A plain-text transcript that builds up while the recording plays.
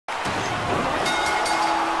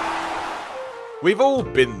We've all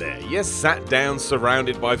been there. You're sat down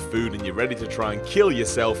surrounded by food and you're ready to try and kill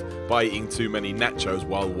yourself by eating too many nachos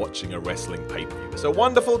while watching a wrestling pay-per-view. It's a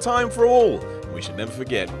wonderful time for all. We should never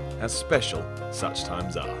forget how special such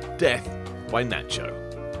times are. Death by nacho.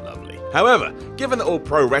 Lovely. However, given that all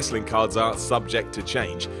pro wrestling cards are subject to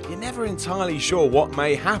change, you're never entirely sure what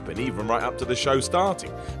may happen, even right up to the show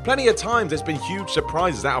starting. Plenty of times there's been huge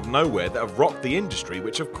surprises out of nowhere that have rocked the industry,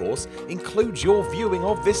 which of course includes your viewing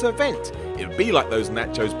of this event. It would be like those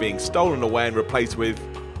nachos being stolen away and replaced with,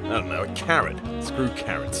 I don't know, a carrot. Screw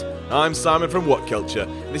carrots. I'm Simon from What Culture.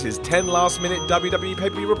 This is 10 last-minute WWE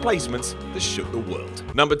pay-per-view replacements that shook the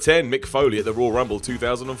world. Number 10, Mick Foley at the Royal Rumble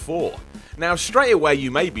 2004. Now, straight away you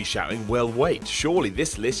may be shouting, well wait, surely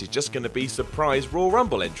this list is just going to be surprise Royal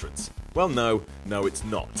Rumble entrants. Well no, it's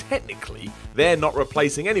not. Technically, they're not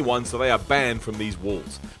replacing anyone, so they are banned from these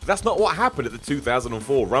walls. But that's not what happened at the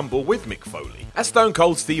 2004 Rumble with Mick Foley. As Stone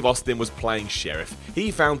Cold Steve Austin was playing Sheriff,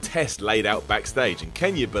 he found Test laid out backstage, and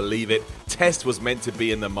can you believe it? Test was meant to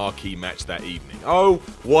be in the marquee match that evening. Oh,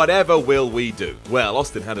 whatever will we do? Well,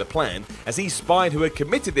 Austin had a plan, as he spied who had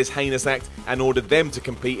committed this heinous act and ordered them to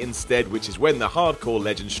compete instead, which is when the hardcore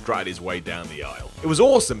legend strutted his way down the aisle. It was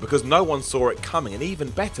awesome because no one saw it coming, and even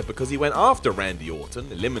better because he went after Randy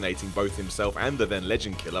Orton, eliminating both himself and the then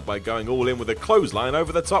Legend Killer by going all in with a clothesline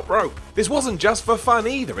over the top rope. This wasn't just for fun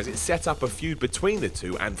either, as it set up a feud between the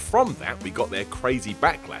two, and from that we got their crazy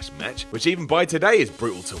backlash match, which even by today is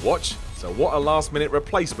brutal to watch. So what a last minute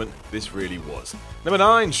replacement this really was. Number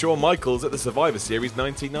 9, Shawn Michaels at the Survivor Series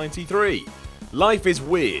 1993. Life is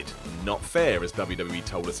weird and not fair, as WWE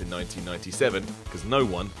told us in 1997, because no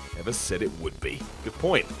one ever said it would be. Good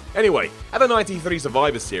point. Anyway, at the 93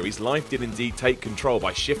 Survivor Series, life did indeed take control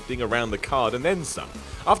by shifting around the card and then some.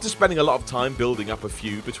 After spending a lot of time building up a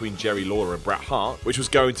feud between Jerry Lawler and Bret Hart, which was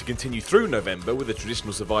going to continue through November with a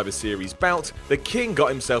traditional Survivor Series bout, the King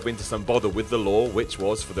got himself into some bother with the law, which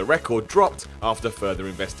was, for the record, dropped after further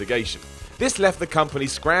investigation. This left the company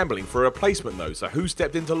scrambling for a replacement though, so who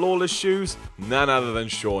stepped into Lawler's shoes? None other than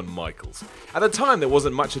Shawn Michaels. At the time there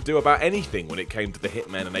wasn't much ado about anything when it came to the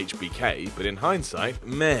Hitman and HBK, but in hindsight,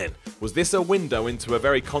 man, was this a window into a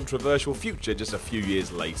very controversial future just a few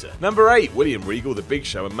years later. Number 8, William Regal, The Big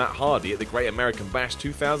Show and Matt Hardy at the Great American Bash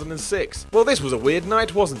 2006. Well, this was a weird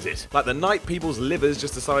night, wasn't it? Like the night people's livers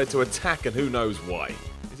just decided to attack, and who knows why.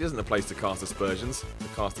 It isn't a place to cast aspersions. To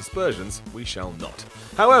cast aspersions, we shall not.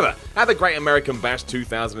 However, at the Great American Bash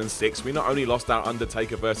 2006, we not only lost our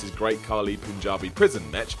Undertaker vs Great Khali Punjabi prison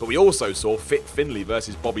match, but we also saw Fit Finlay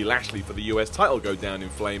vs Bobby Lashley for the US title go down in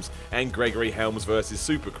flames, and Gregory Helms vs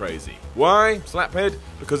Super Crazy. Why, Slaphead?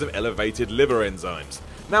 Because of elevated liver enzymes.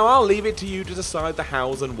 Now, I'll leave it to you to decide the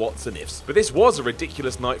hows and whats and ifs, but this was a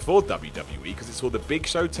ridiculous night for WWE because it saw the Big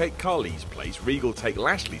Show take Khali's place, Regal take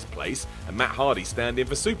Lashley's place, and Matt Hardy stand in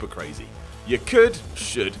for Super Crazy. You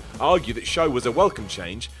should, argue that Show was a welcome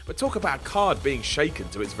change, but talk about a card being shaken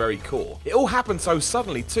to its very core. It all happened so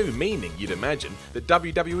suddenly too, meaning, you'd imagine, that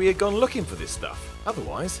WWE had gone looking for this stuff.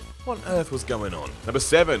 Otherwise, what on earth was going on? Number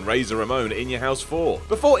 7, Razor Ramon at In Your House 4.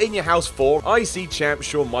 Before In Your House 4, IC champ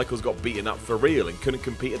Shawn Michaels got beaten up for real and couldn't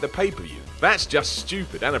compete at the pay-per-view. That's just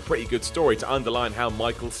stupid and a pretty good story to underline how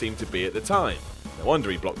Michaels seemed to be at the time. No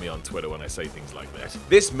wonder he blocked me on Twitter when I say things like that.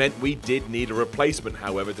 This meant we did need a replacement,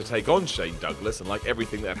 however, to take on Shane Douglas, and like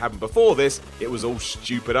everything that had happened before this, it was all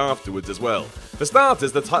stupid afterwards as well. For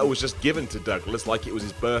starters, the title was just given to Douglas like it was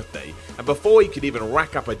his birthday, and before he could even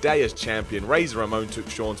rack up a day as champion, Razor Ramon took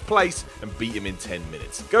Shawn's place and beat him in 10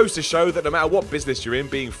 minutes. Goes to show that no matter what business you're in,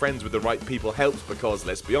 being friends with the right people helps because,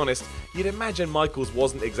 let's be honest, you'd imagine Michaels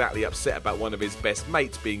wasn't exactly upset about one of his best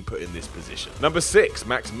mates being put in this position. Number 6,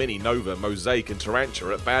 Max Mini, Nova, Mosaic and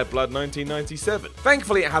Tarantula at Bad Blood 1997.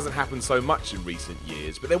 Thankfully it hasn't happened so much in recent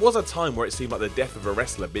years, but there was a time where it seemed like the death of a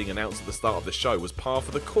wrestler being announced at the start of the show was par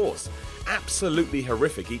for the course. Absolutely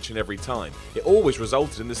horrific each and every time. It always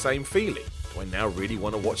resulted in the same feeling. Do I now really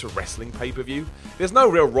want to watch a wrestling pay-per-view? There's no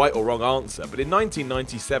real right or wrong answer, but in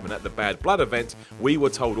 1997 at the Bad Blood event, we were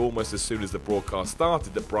told almost as soon as the broadcast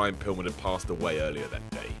started that Brian Pillman had passed away earlier that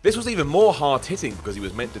day. This was even more hard-hitting because he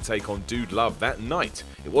was meant to take on Dude Love that night.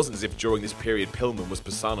 It wasn't as if during this period Pillman was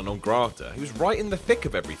persona non grata. He was right in the thick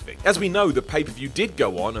of everything. As we know, the pay-per-view did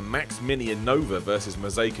go on, and Max Mini and Nova versus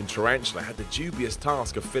Mosaic and Tarantula had the dubious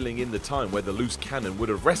task of filling in the time where the loose cannon would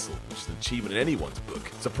have wrestled, which is an achievement in anyone's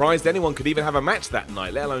book. Surprised anyone could even have a match that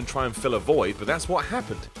night, let alone try and fill a void, but that's what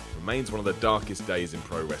happened. Remains one of the darkest days in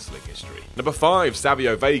pro wrestling history. Number 5,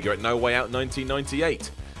 Savio Vega at No Way Out 1998.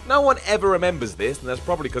 No one ever remembers this, and that's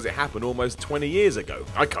probably because it happened almost 20 years ago.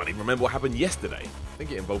 I can't even remember what happened yesterday.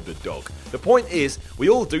 think it involved a dog. The point is, we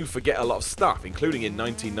all do forget a lot of stuff, including in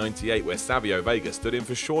 1998 where Savio Vega stood in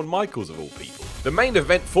for Shawn Michaels of all people. The main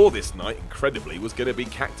event for this night, incredibly, was going to be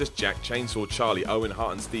Cactus Jack, Chainsaw Charlie, Owen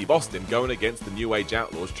Hart and Steve Austin going against the New Age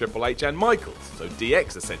Outlaws Triple H and Michaels, so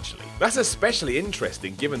DX essentially. That's especially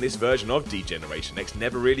interesting given this version of D-Generation X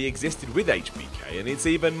never really existed with HBK, and it's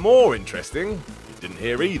even more interesting, you didn't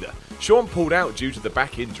hear either. Shawn pulled out due to the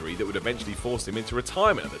back injury that would eventually force him into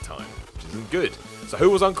retirement at the time, which isn't good. So who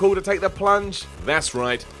was on call to take the plunge? That's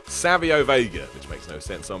right, Savio Vega, which makes no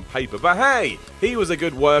sense on paper, but hey, he was a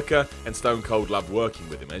good worker and Stone Cold loved working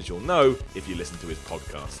with him, as you'll know if you listen to his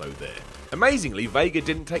podcast, so there. Amazingly, Vega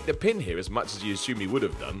didn't take the pin here as much as you assume he would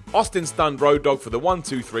have done. Austin stunned Road Dogg for the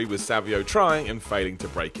 1-2-3 with Savio trying and failing to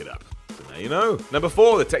break it up. Now you know. Number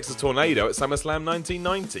 4, the Texas Tornado at SummerSlam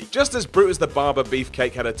 1990. Just as Brutus the Barber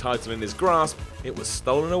Beefcake had a title in his grasp, it was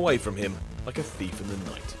stolen away from him like a thief in the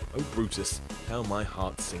night. Oh Brutus, how my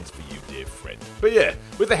heart sings for you, dear friend. But yeah,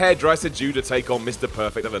 with the hairdresser due to take on Mr.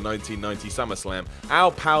 Perfect at the 1990 SummerSlam,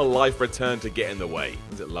 our pal Life returned to get in the way,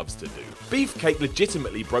 as it loves to do. Beefcake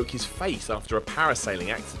legitimately broke his face after a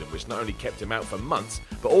parasailing accident which not only kept him out for months,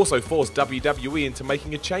 but also forced WWE into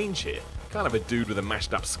making a change here. Kind of a dude with a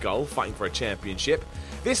mashed up skull fighting for a championship.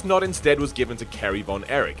 This nod instead was given to Kerry Von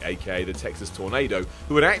Erich, aka the Texas Tornado,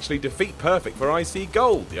 who would actually defeat Perfect for IC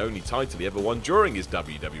Gold, the only title he ever won during his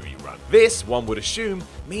WWE run. This, one would assume,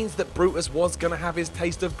 means that Brutus was going to have his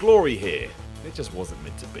taste of glory here. It just wasn't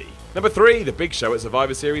meant to be. Number 3, The Big Show at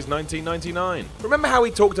Survivor Series 1999. Remember how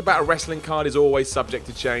we talked about a wrestling card is always subject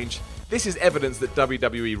to change? This is evidence that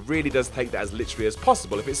WWE really does take that as literally as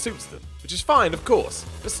possible if it suits them. Which is fine, of course,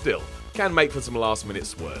 but still, can make for some last-minute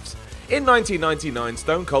swerves. In 1999,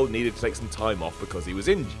 Stone Cold needed to take some time off because he was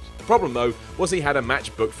injured. The problem, though, was he had a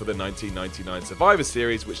match booked for the 1999 Survivor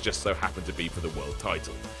Series, which just so happened to be for the world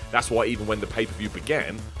title. That's why even when the pay-per-view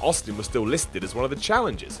began, Austin was still listed as one of the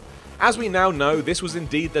challengers. As we now know, this was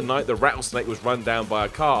indeed the night the Rattlesnake was run down by a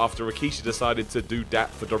car after Rikishi decided to do that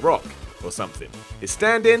for The Rock, or something. His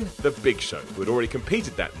stand-in, The Big Show, who had already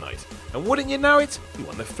competed that night. And wouldn't you know it, he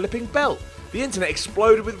won the flipping belt. The internet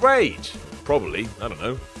exploded with rage. Probably, I don't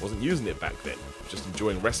know, wasn't using it back then. Just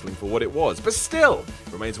enjoying wrestling for what it was. But still,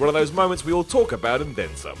 it remains one of those moments we all talk about and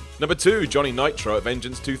then some. Number 2, Johnny Nitro at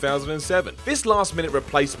Vengeance 2007. This last-minute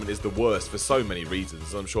replacement is the worst for so many reasons,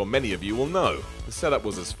 as I'm sure many of you will know. The setup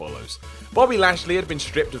was as follows. Bobby Lashley had been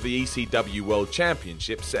stripped of the ECW World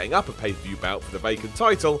Championship, setting up a pay-per-view bout for the vacant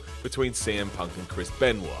title between CM Punk and Chris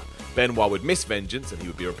Benoit. Benoit would miss Vengeance and he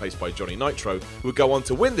would be replaced by Johnny Nitro, who would go on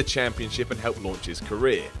to win the championship and help launch his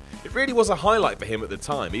career. It really was a highlight for him at the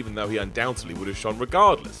time, even though he undoubtedly would have shone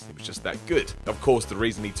regardless. It was just that good. Of course, the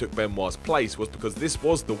reason he took Benoit's place was because this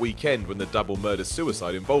was the weekend when the double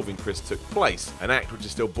murder-suicide involving Chris took place, an act which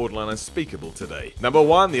is still borderline unspeakable today. Number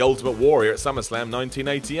 1, The Ultimate Warrior at SummerSlam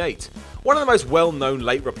 1988. One of the most well-known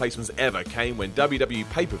late replacements ever came when WWE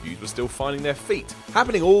pay-per-views were still finding their feet.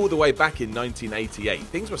 Happening all the way back in 1988,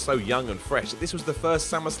 things were so young and fresh that this was the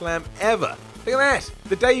first SummerSlam ever. Look at that!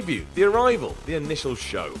 The debut, the arrival, the initial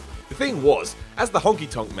show. The thing was, as the Honky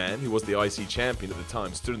Tonk Man, who was the IC champion at the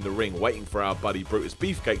time, stood in the ring waiting for our buddy Brutus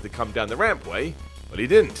Beefcake to come down the rampway, well, he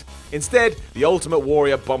didn't. Instead, the Ultimate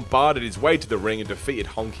Warrior bombarded his way to the ring and defeated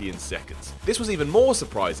Honky in seconds. This was even more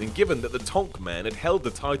surprising given that the Tonk Man had held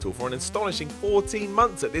the title for an astonishing 14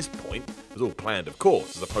 months at this point. It was all planned, of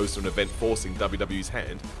course, as opposed to an event forcing WWE's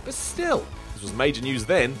hand, but still, this was major news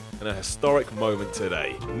then and a historic moment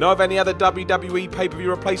today. Know of any other WWE pay-per-view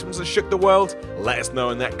replacements that shook the world? Let us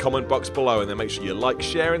know in that comment box below, and then make sure you like,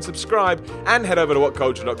 share and subscribe, and head over to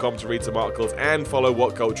whatculture.com to read some articles and follow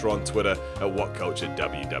What Culture on Twitter at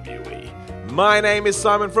WhatCultureWWE. My name is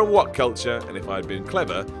Simon from What Culture, and if I'd been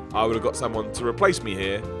clever, I would have got someone to replace me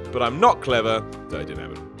here, but I'm not clever, so it didn't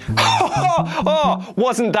happen. Oh,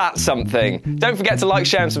 wasn't that something? Don't forget to like,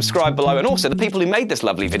 share and subscribe below, and also the people who made this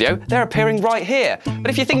lovely video, they're appearing right here. But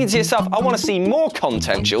if you're thinking to yourself, I want to see more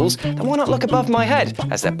content, Jules, then why not look above my head,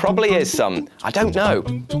 as there probably is some. I don't know.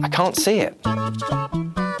 I can't see it.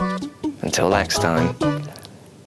 Until next time.